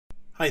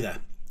Hi there.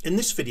 In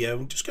this video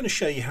I'm just going to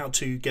show you how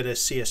to get a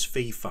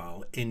CSV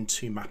file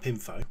into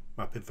MapInfo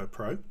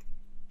Pro,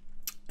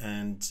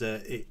 and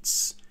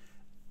it's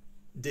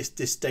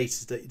this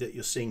data that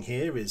you're seeing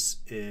here is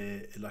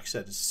like I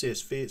said, it's a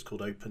CSV. It's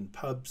called Open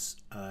Pubs.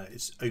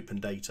 It's open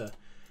data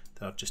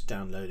that I've just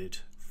downloaded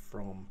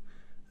from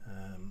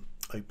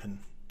Open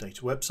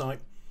Data website,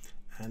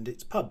 and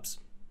it's pubs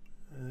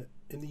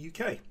in the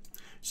UK.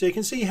 So you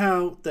can see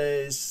how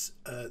there's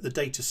the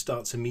data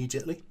starts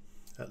immediately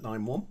at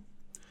line 1.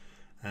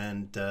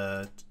 And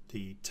the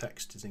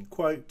text is in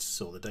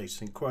quotes, or the data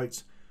is in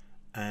quotes,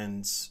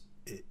 and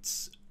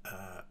it's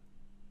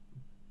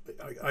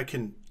I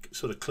can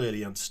sort of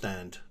clearly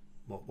understand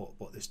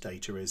what this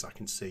data is. I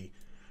can see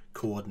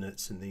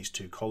coordinates in these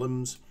two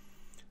columns,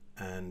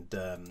 and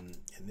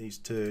in these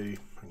two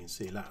I can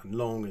see lat and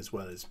long, as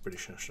well as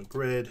British National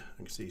Grid. I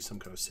can see some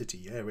kind of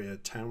city, area,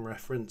 town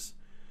reference,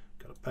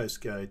 got a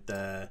postcode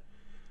there,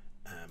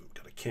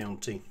 got a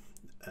county,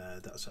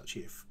 that's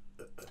actually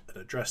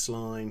an address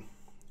line,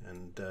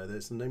 and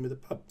there's the name of the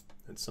pub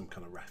and some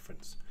kind of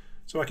reference.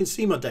 So I can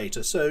see my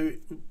data. So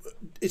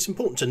it's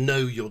important to know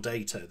your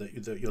data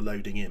that you're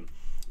loading in,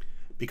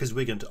 because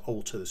we're going to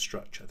alter the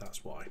structure.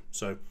 That's why.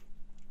 So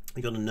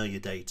you've got to know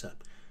your data,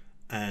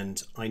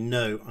 and I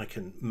know I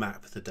can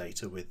map the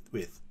data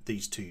with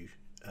these two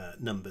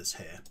numbers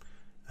here,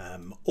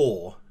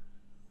 or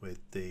with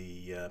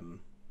the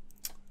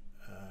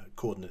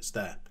coordinates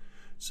there.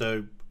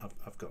 So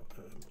I've got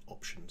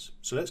options.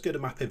 So let's go to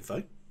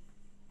MapInfo.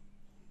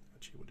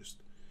 Actually,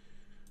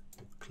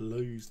 we'll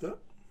close that.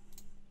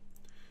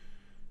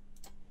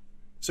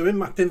 So in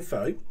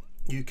MapInfo,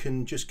 you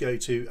can just go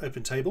to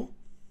Open Table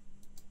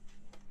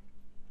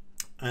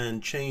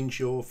and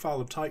change your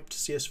file of type to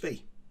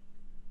CSV.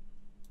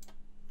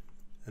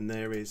 And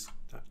there is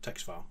that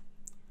text file.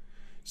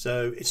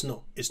 So it's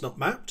not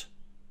mapped.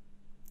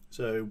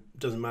 So it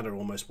doesn't matter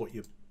almost what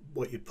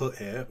you put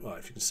here. Well,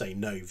 if you can say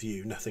no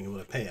view, nothing will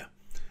appear.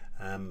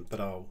 But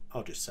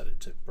I'll just set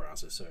it to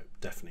browser, so it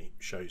definitely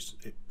shows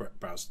it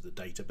browses the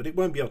data, but it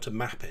won't be able to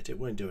map it. It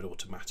won't do it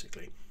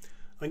automatically.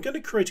 I'm going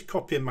to create a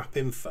copy of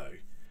MapInfo,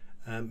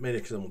 mainly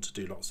because I want to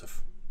do lots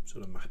of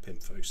sort of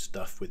MapInfo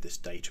stuff with this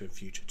data in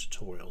future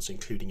tutorials,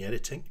 including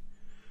editing.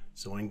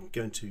 So I'm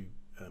going to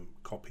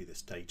copy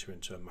this data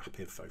into a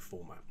MapInfo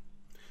format.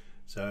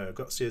 So I've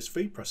got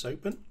CSV, press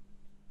open.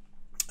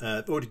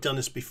 I've already done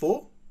this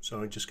before,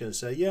 so I'm just going to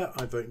say, yeah,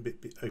 I've opened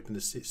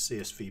the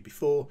CSV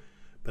before,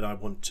 but I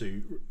want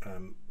to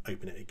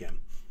open it again.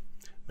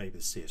 Maybe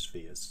the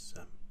CSV is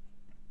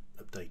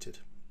updated.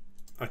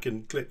 I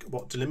can click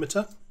what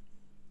delimiter.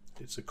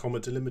 It's a comma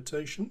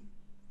delimiter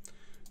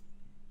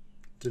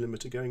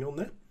going on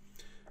there.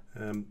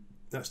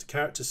 That's the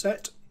character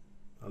set.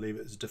 I'll leave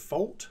it as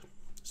default.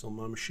 It's on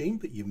my machine,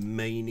 but you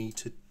may need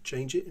to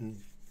change it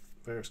in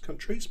various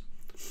countries.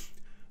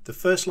 The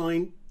first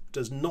line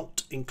does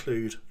not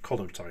include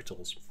column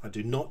titles. I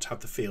do not have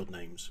the field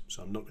names,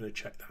 so I'm not going to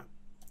check that.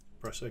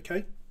 Press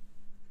OK.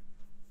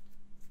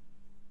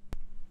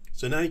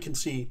 So now you can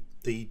see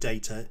the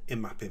data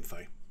in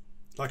MapInfo.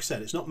 Like I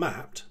said, it's not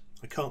mapped.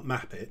 I can't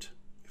map it.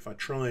 If I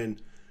try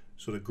and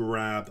sort of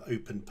grab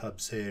Open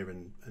Pubs here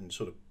and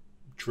sort of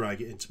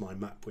drag it into my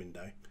map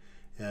window,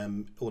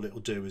 all it will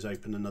do is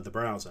open another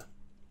browser.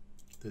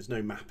 There's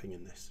no mapping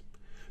in this.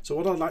 So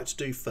what I'd like to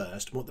do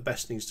first, what the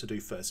best things to do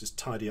first, is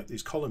tidy up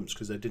these columns,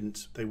 because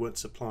they weren't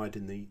supplied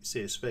in the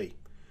CSV.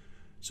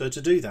 So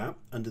to do that,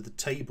 under the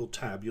Table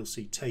tab, you'll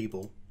see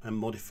Table and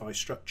Modify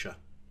Structure.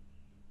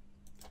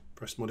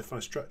 Press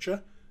Modify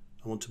Structure.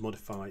 I want to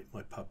modify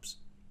my pubs.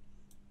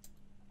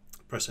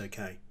 Press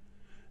OK.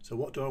 So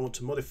what do I want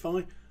to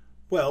modify?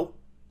 Well,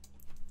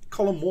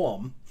 column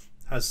 1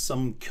 has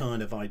some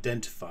kind of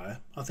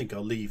identifier. I think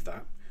I'll leave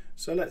that.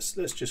 So let's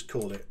just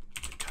call it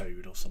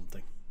code or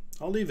something.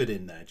 I'll leave it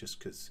in there just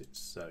because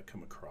it's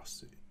come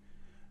across.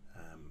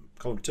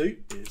 Column 2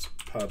 is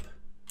pub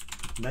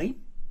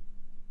name.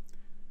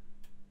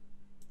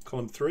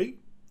 Column 3,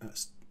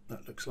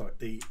 that looks like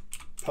the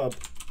pub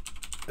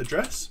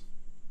address.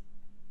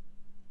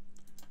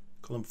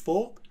 Column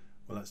 4,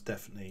 well, that's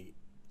definitely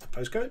a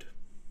postcode.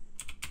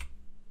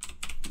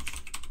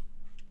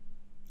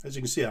 As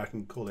you can see, I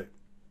can call it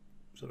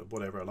sort of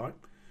whatever I like.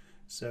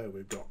 So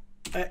we've got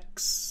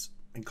X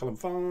in column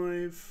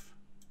 5,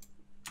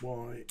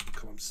 Y in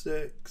column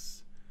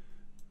 6,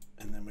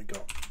 and then we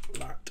got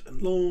lat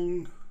and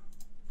long.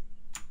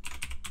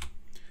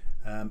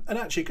 And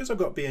actually, because I've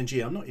got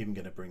BNG, I'm not even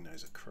going to bring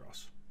those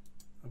across.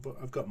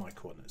 I've got my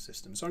coordinate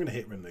system, so I'm going to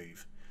hit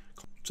remove.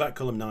 So that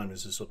column 9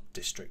 was a sort of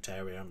district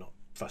area I'm not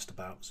fussed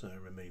about, so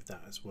remove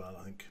that as well,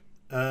 I think.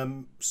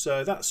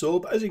 So that's all.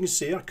 But as you can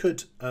see, I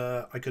could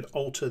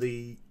alter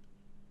the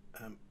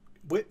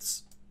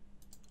widths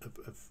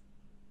of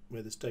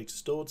where this data is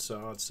stored.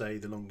 So I'd say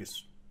the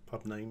longest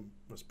pub name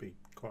must be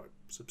quite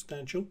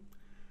substantial,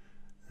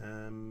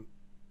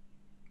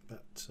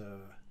 but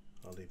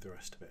I'll leave the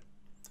rest of it.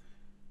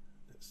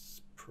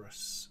 Let's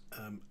press,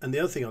 and the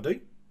other thing I'll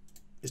do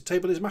is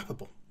table is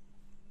mappable,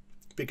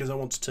 because I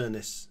want to turn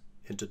this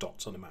into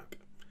dots on a map.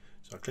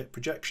 So I click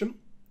projection,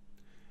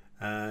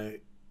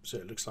 So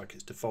it looks like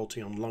it's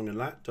defaulting on long and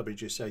lat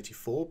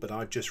WGS84, but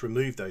I've just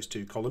removed those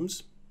two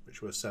columns,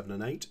 which were 7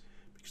 and 8,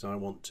 because I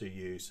want to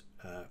use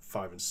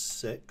 5 and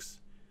 6,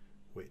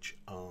 which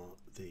are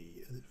the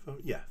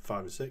 5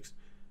 and 6,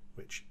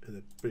 which are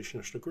the British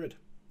National Grid.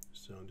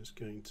 So I'm just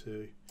going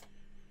to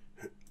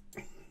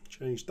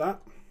change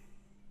that.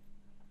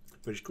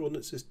 British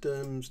Coordinate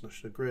Systems,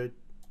 National Grid,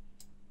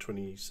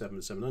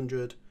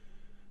 27700.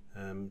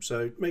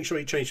 So make sure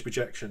you change the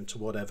projection to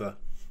whatever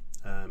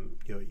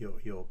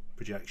your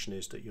projection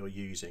is that you're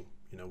using,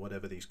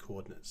 whatever these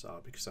coordinates are,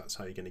 because that's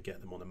how you're going to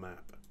get them on a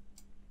map.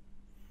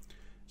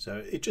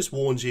 So it just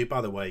warns you,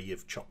 by the way,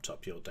 you've chopped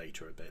up your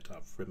data a bit.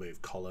 I've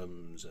removed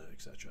columns,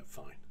 etc.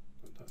 Fine,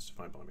 that's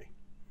fine by me.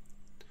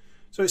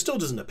 So it still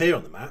doesn't appear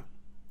on the map.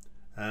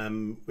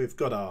 We've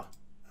got our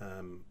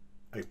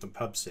open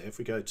pubs here. If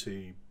we go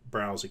to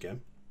browse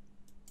again,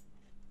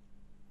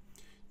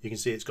 you can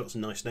see it's got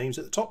some nice names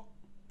at the top,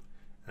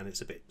 and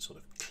it's a bit sort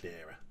of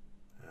clearer,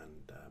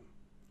 and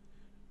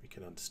we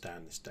can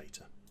understand this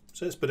data.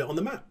 So let's put it on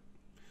the map.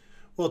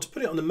 Well, to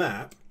put it on the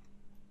map,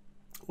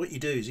 what you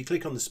do is you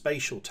click on the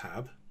spatial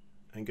tab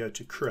and go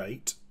to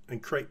create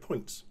and create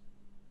points.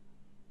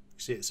 You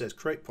see it says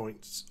create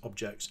points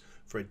objects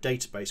for a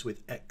database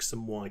with X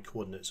and Y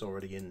coordinates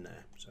already in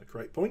there. So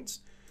create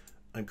points.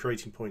 I'm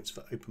creating points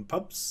for open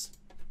pubs.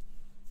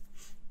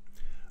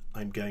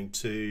 I'm going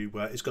to,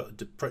 it's got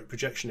a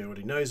projection, it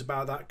already knows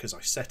about that because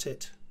I set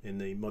it in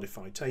the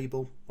modify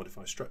table,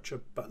 modify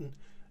structure button.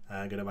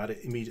 I'm going to add it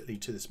immediately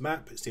to this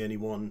map. It's the only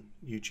one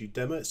YouTube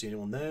demo, it's the only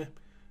one there.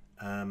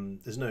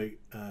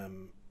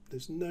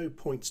 There's no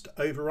points to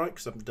overwrite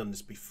because I haven't done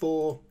this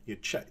before.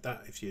 You'd check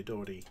that if you'd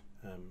already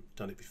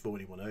done it before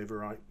and you want to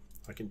overwrite.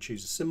 I can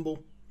choose a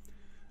symbol.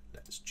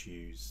 Let's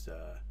choose,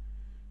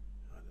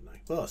 I don't know.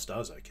 Well, a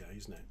star's okay,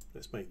 isn't it?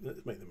 Let's make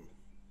them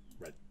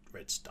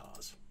red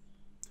stars.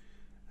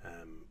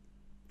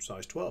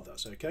 Size 12,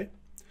 that's okay.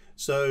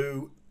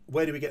 So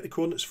where do we get the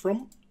coordinates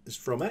from? It's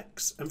from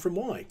X and from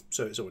Y.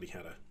 So it's already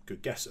had a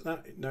good guess at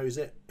that. It knows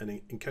it, and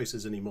in case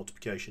there's any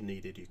multiplication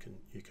needed, you can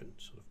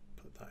sort of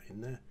put that in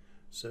there.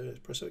 So let's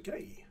press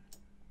OK,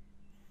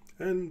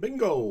 and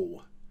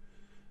bingo,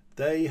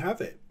 there you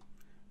have it.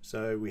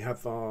 So we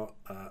have our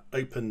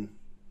open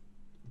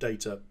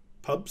data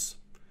pubs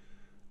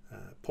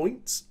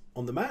points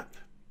on the map,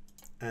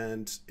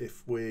 and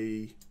if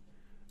we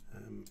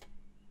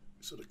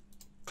sort of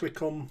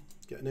click on,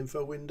 get an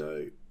info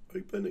window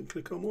open and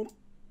click on one,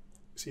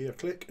 see a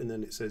click, and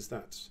then it says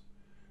that's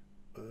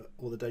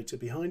all the data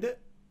behind it,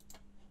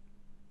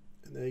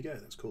 and there you go,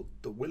 that's called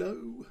the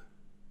willow.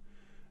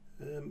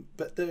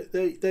 But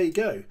there you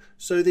go.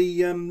 So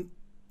the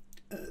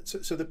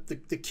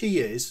the key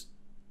is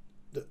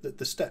that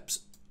the steps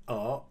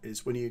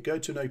is when you go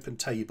to an open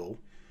table,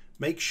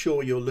 make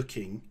sure you're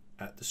looking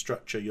at the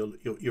structure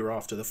you're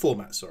after, the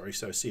format, sorry,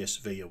 so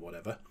CSV or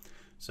whatever.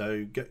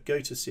 So go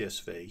to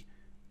CSV,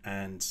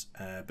 and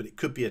but it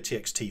could be a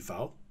TXT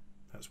file.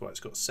 That's why it's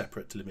got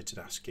separate delimited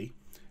ASCII.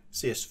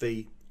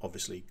 CSV,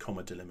 obviously,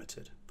 comma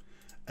delimited.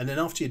 And then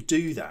after you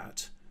do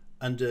that,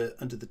 under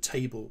the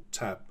table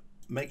tab,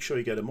 make sure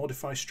you go to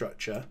modify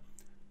structure,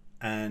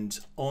 and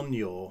on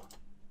your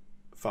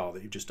file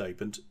that you've just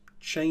opened,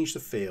 change the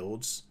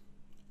fields,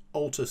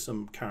 alter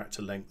some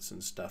character lengths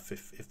and stuff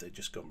if they've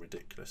just gone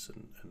ridiculous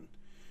and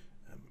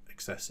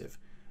excessive,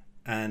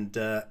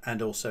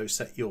 and also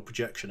set your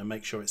projection and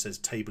make sure it says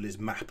table is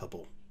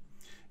mappable.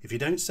 If you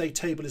don't say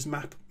table is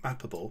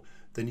mappable,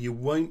 then you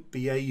won't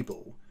be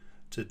able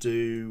to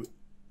do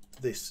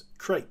this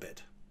create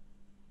bit.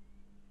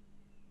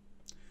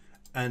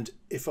 And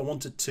if I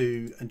wanted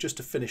to, and just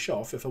to finish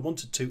off, if I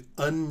wanted to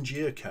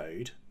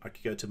ungeocode, I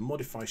could go to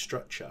modify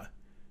structure,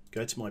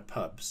 go to my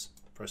pubs,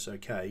 press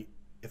OK.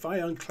 If I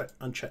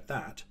uncheck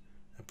that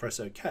and press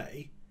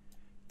OK,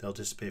 they'll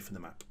disappear from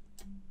the map.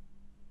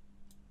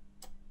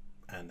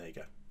 And there you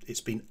go.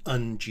 It's been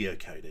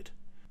ungeocoded.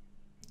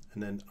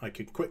 And then I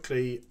could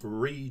quickly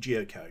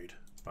re-geocode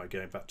by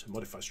going back to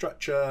modify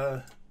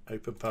structure,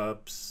 open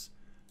pubs,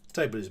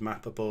 table is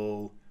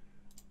mappable,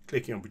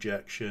 clicking on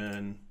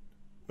projection,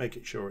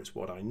 making sure it's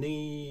what I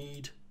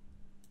need,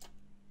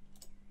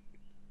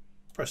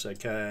 press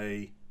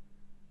OK,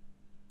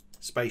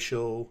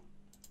 spatial,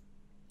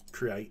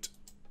 create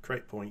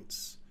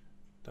points,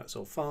 that's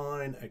all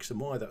fine, X and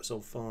Y, that's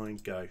all fine,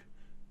 go,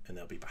 and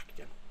they'll be back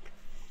again.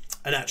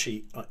 And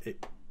actually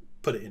it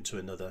put it into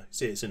another,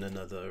 see it's in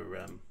another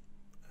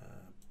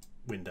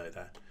window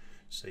there,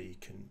 so you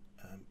can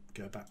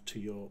go back to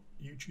your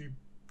YouTube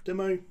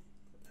demo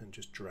and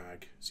just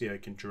drag, see how you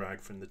can drag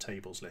from the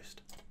tables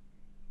list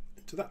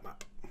into that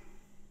map.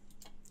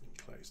 And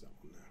close that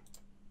one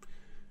now.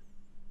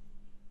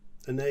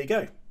 And there you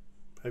go.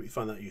 Hope you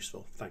find that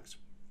useful. Thanks.